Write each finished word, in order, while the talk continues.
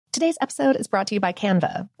Today's episode is brought to you by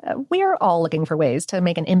Canva. We're all looking for ways to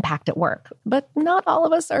make an impact at work, but not all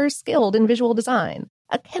of us are skilled in visual design.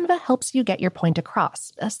 Canva helps you get your point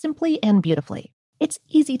across, simply and beautifully. It's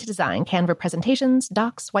easy to design Canva presentations,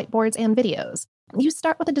 docs, whiteboards, and videos. You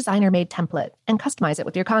start with a designer-made template and customize it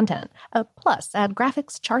with your content. Plus, add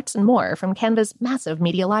graphics, charts, and more from Canva's massive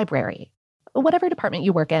media library. Whatever department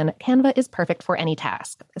you work in, Canva is perfect for any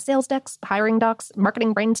task. Sales decks, hiring docs,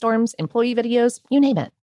 marketing brainstorms, employee videos, you name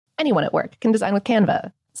it. Anyone at work can design with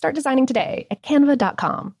Canva. Start designing today at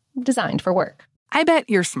canva.com. Designed for work. I bet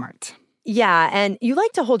you're smart. Yeah, and you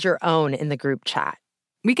like to hold your own in the group chat.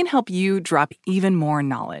 We can help you drop even more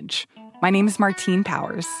knowledge. My name is Martine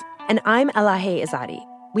Powers. And I'm Elahe Izadi.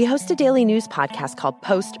 We host a daily news podcast called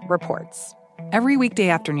Post Reports. Every weekday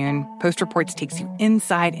afternoon, Post Reports takes you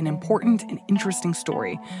inside an important and interesting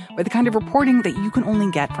story with the kind of reporting that you can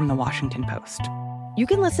only get from the Washington Post. You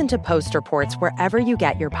can listen to Post Reports wherever you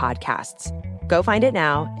get your podcasts. Go find it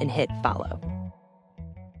now and hit follow.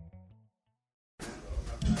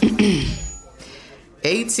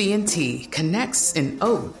 AT&T connects an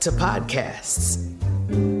ode to podcasts.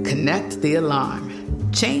 Connect the alarm.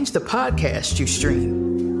 Change the podcast you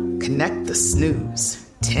stream. Connect the snooze.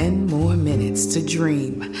 10 more minutes to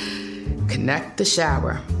dream. Connect the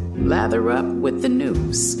shower. Lather up with the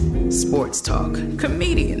news. Sports talk,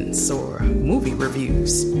 comedians, or movie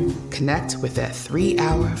reviews. Connect with that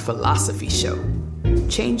 3-hour philosophy show.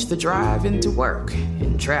 Change the drive into work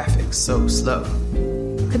in traffic so slow.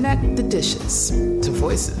 Connect the dishes to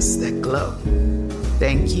voices that glow.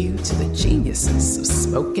 Thank you to the geniuses of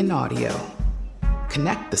spoken audio.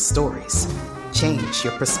 Connect the stories. Change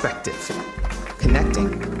your perspective.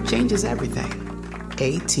 Connecting changes everything.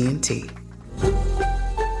 AT&T.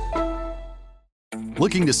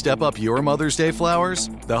 Looking to step up your Mother's Day flowers?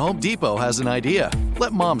 The Home Depot has an idea.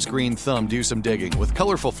 Let Mom's green thumb do some digging with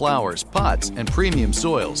colorful flowers, pots, and premium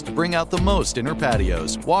soils to bring out the most in her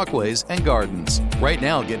patios, walkways, and gardens. Right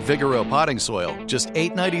now, get Vigoro potting soil, just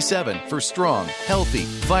 $8.97 for strong, healthy,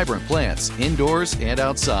 vibrant plants indoors and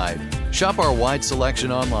outside. Shop our wide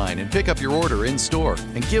selection online and pick up your order in-store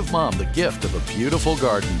and give Mom the gift of a beautiful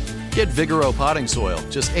garden. Get Vigoro potting soil,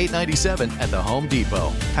 just $8.97 at the Home Depot.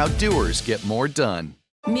 How doers get more done.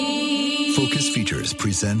 Focus Features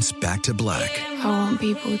presents Back to Black. I want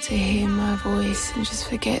people to hear my voice and just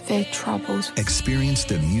forget their troubles. Experience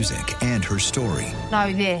the music and her story.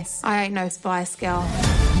 Know this, I ain't no Spice Girl.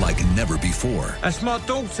 Like never before. That's my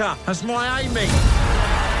daughter. That's my Amy.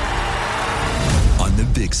 On the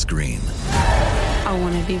big screen. I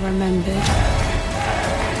want to be remembered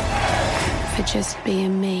for just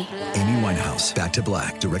being me. Amy Winehouse, Back to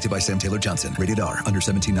Black, directed by Sam Taylor Johnson. Rated R, under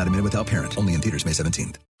 17, not a minute without parent. Only in theaters May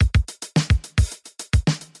 17th.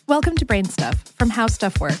 Welcome to Brain Stuff from How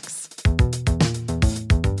Stuff Works.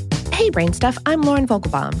 Hey, Brain Stuff, I'm Lauren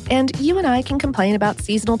Vogelbaum, and you and I can complain about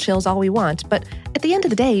seasonal chills all we want, but at the end of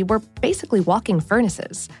the day, we're basically walking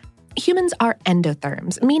furnaces. Humans are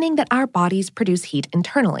endotherms, meaning that our bodies produce heat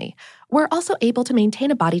internally. We're also able to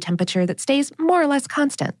maintain a body temperature that stays more or less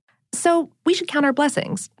constant. So we should count our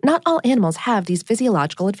blessings. Not all animals have these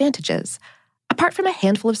physiological advantages. Apart from a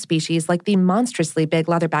handful of species like the monstrously big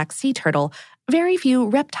leatherback sea turtle, very few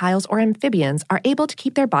reptiles or amphibians are able to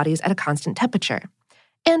keep their bodies at a constant temperature.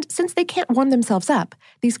 And since they can't warm themselves up,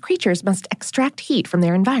 these creatures must extract heat from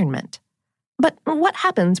their environment. But what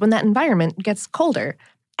happens when that environment gets colder?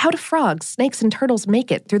 How do frogs, snakes, and turtles make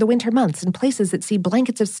it through the winter months in places that see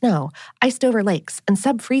blankets of snow, iced over lakes, and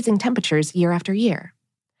sub-freezing temperatures year after year?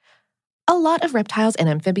 A lot of reptiles and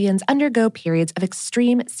amphibians undergo periods of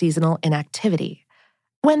extreme seasonal inactivity.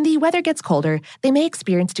 When the weather gets colder, they may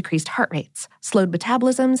experience decreased heart rates, slowed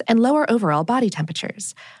metabolisms, and lower overall body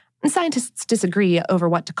temperatures. Scientists disagree over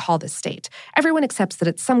what to call this state. Everyone accepts that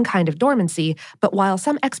it's some kind of dormancy, but while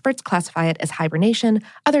some experts classify it as hibernation,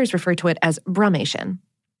 others refer to it as brumation.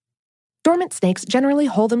 Dormant snakes generally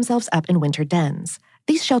hole themselves up in winter dens.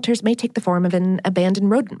 These shelters may take the form of an abandoned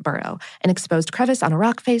rodent burrow, an exposed crevice on a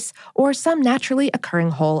rock face, or some naturally occurring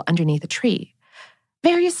hole underneath a tree.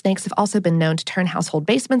 Various snakes have also been known to turn household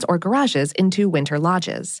basements or garages into winter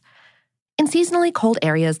lodges. In seasonally cold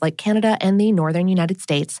areas like Canada and the northern United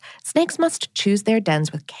States, snakes must choose their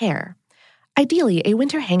dens with care. Ideally, a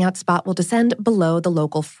winter hangout spot will descend below the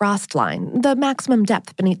local frost line, the maximum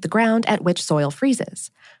depth beneath the ground at which soil freezes.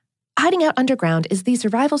 Hiding out underground is the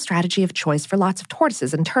survival strategy of choice for lots of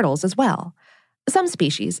tortoises and turtles as well. Some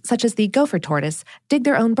species, such as the gopher tortoise, dig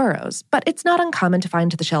their own burrows, but it's not uncommon to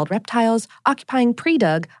find the shelled reptiles occupying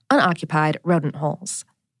pre-dug, unoccupied rodent holes.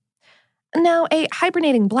 Now, a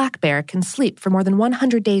hibernating black bear can sleep for more than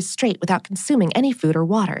 100 days straight without consuming any food or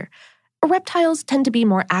water. Reptiles tend to be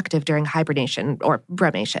more active during hibernation or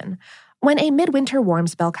brumation. When a midwinter warm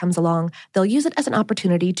spell comes along, they'll use it as an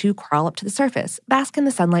opportunity to crawl up to the surface, bask in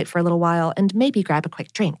the sunlight for a little while, and maybe grab a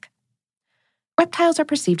quick drink. Reptiles are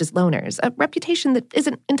perceived as loners, a reputation that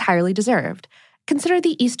isn't entirely deserved. Consider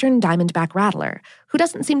the eastern diamondback rattler, who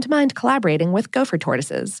doesn't seem to mind collaborating with gopher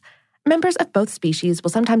tortoises. Members of both species will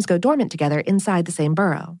sometimes go dormant together inside the same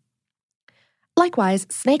burrow. Likewise,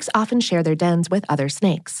 snakes often share their dens with other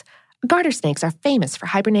snakes. Garter snakes are famous for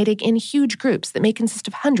hibernating in huge groups that may consist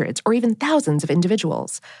of hundreds or even thousands of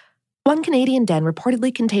individuals. One Canadian den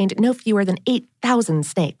reportedly contained no fewer than 8,000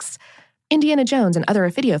 snakes. Indiana Jones and other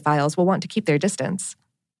ophidiophiles will want to keep their distance.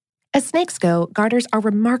 As snakes go, garters are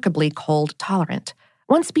remarkably cold tolerant.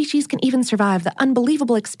 One species can even survive the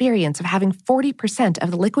unbelievable experience of having 40% of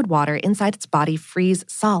the liquid water inside its body freeze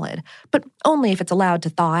solid, but only if it's allowed to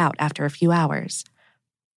thaw out after a few hours.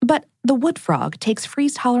 But the wood frog takes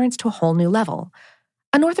freeze tolerance to a whole new level.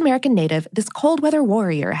 A North American native, this cold weather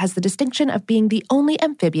warrior has the distinction of being the only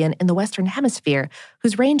amphibian in the Western Hemisphere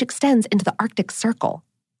whose range extends into the Arctic Circle.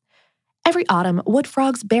 Every autumn, wood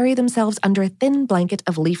frogs bury themselves under a thin blanket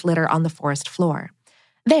of leaf litter on the forest floor.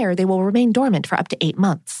 There, they will remain dormant for up to 8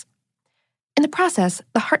 months. In the process,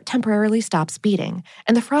 the heart temporarily stops beating,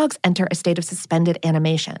 and the frogs enter a state of suspended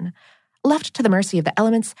animation. Left to the mercy of the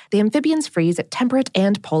elements, the amphibians freeze at temperate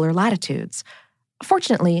and polar latitudes.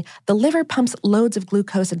 Fortunately, the liver pumps loads of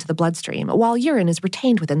glucose into the bloodstream, while urine is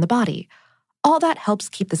retained within the body. All that helps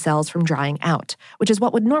keep the cells from drying out, which is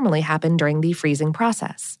what would normally happen during the freezing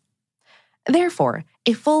process. Therefore,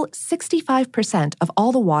 a full 65% of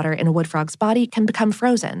all the water in a wood frog's body can become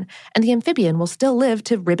frozen, and the amphibian will still live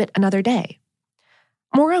to ribbit another day.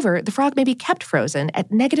 Moreover, the frog may be kept frozen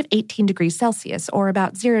at negative 18 degrees Celsius, or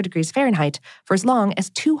about 0 degrees Fahrenheit, for as long as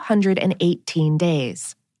 218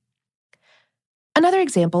 days. Another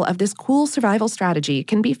example of this cool survival strategy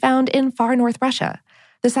can be found in far north Russia.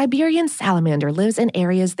 The Siberian salamander lives in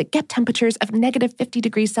areas that get temperatures of negative 50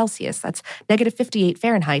 degrees Celsius, that's negative 58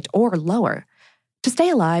 Fahrenheit, or lower. To stay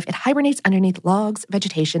alive, it hibernates underneath logs,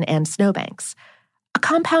 vegetation, and snowbanks. A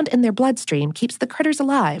compound in their bloodstream keeps the critters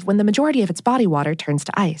alive when the majority of its body water turns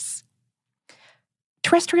to ice.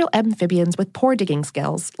 Terrestrial amphibians with poor digging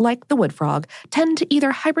skills, like the wood frog, tend to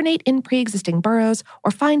either hibernate in pre-existing burrows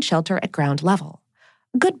or find shelter at ground level.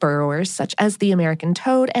 Good burrowers, such as the American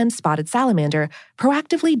toad and spotted salamander,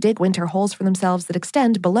 proactively dig winter holes for themselves that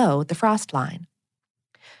extend below the frost line.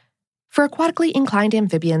 For aquatically inclined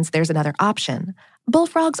amphibians, there's another option.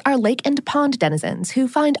 Bullfrogs are lake and pond denizens who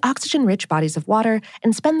find oxygen-rich bodies of water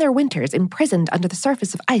and spend their winters imprisoned under the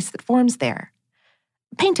surface of ice that forms there.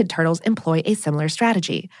 Painted turtles employ a similar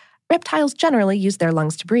strategy. Reptiles generally use their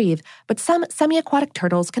lungs to breathe, but some semi-aquatic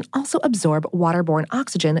turtles can also absorb waterborne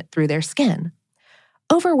oxygen through their skin.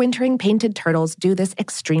 Overwintering painted turtles do this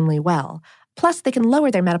extremely well. Plus, they can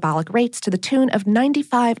lower their metabolic rates to the tune of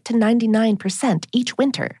 95 to 99% each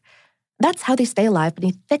winter. That's how they stay alive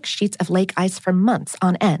beneath thick sheets of lake ice for months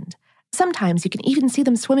on end. Sometimes you can even see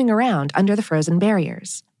them swimming around under the frozen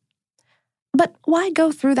barriers. But why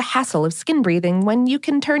go through the hassle of skin breathing when you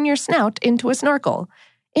can turn your snout into a snorkel?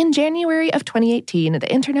 In January of 2018, the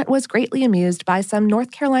internet was greatly amused by some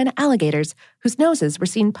North Carolina alligators whose noses were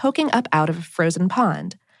seen poking up out of a frozen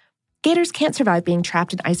pond. Gators can't survive being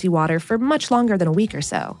trapped in icy water for much longer than a week or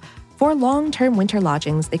so. For long-term winter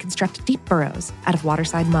lodgings, they construct deep burrows out of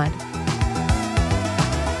waterside mud.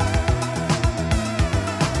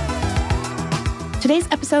 Today's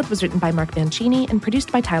episode was written by Mark Mancini and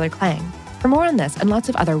produced by Tyler Klang. For more on this and lots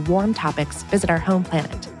of other warm topics, visit our home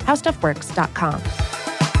planet, howstuffworks.com.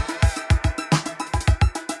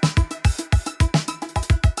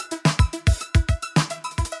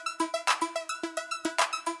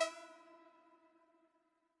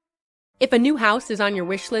 If a new house is on your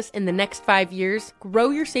wish list in the next 5 years,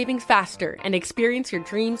 grow your savings faster and experience your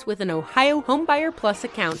dreams with an Ohio Homebuyer Plus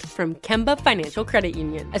account from Kemba Financial Credit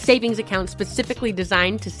Union. A savings account specifically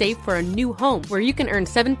designed to save for a new home, where you can earn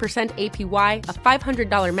 7% APY, a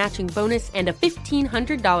 $500 matching bonus, and a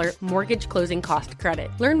 $1,500 mortgage closing cost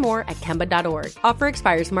credit. Learn more at Kemba.org. Offer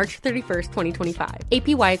expires March 31st, 2025.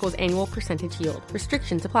 APY equals annual percentage yield.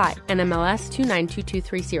 Restrictions apply. NMLS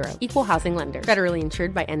 292230. Equal housing lender. Federally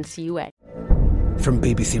insured by NCUA. From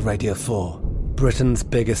BBC Radio 4, Britain's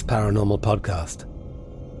biggest paranormal podcast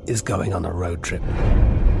is going on a road trip.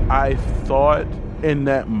 I thought in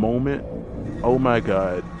that moment, oh my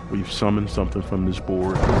God, we've summoned something from this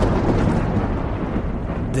board.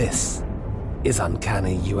 This is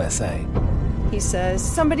Uncanny USA. He says,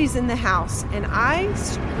 somebody's in the house, and I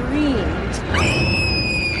screamed.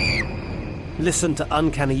 Listen to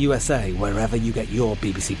Uncanny USA wherever you get your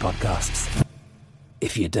BBC podcasts,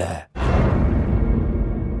 if you dare.